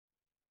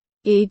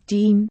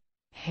18.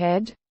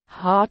 Head,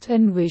 heart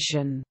and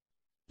vision.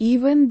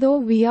 Even though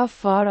we are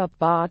far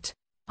apart,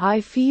 I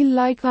feel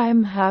like I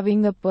am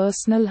having a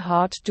personal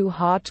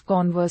heart-to-heart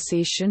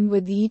conversation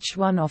with each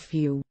one of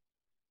you.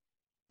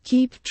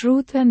 Keep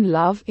truth and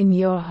love in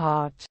your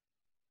heart.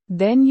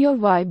 Then your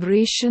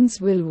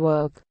vibrations will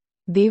work.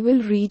 They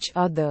will reach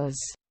others.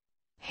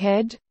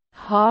 Head,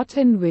 heart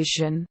and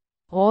vision,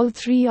 all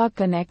three are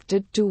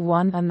connected to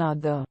one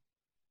another.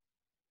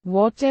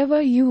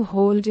 Whatever you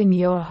hold in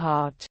your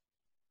heart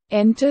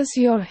enters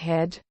your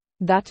head,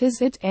 that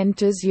is, it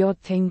enters your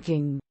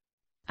thinking.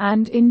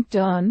 And in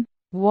turn,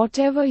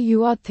 whatever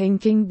you are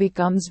thinking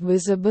becomes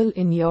visible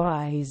in your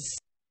eyes.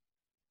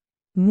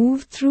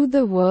 Move through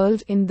the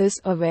world in this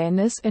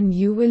awareness and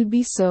you will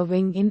be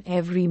serving in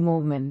every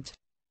moment.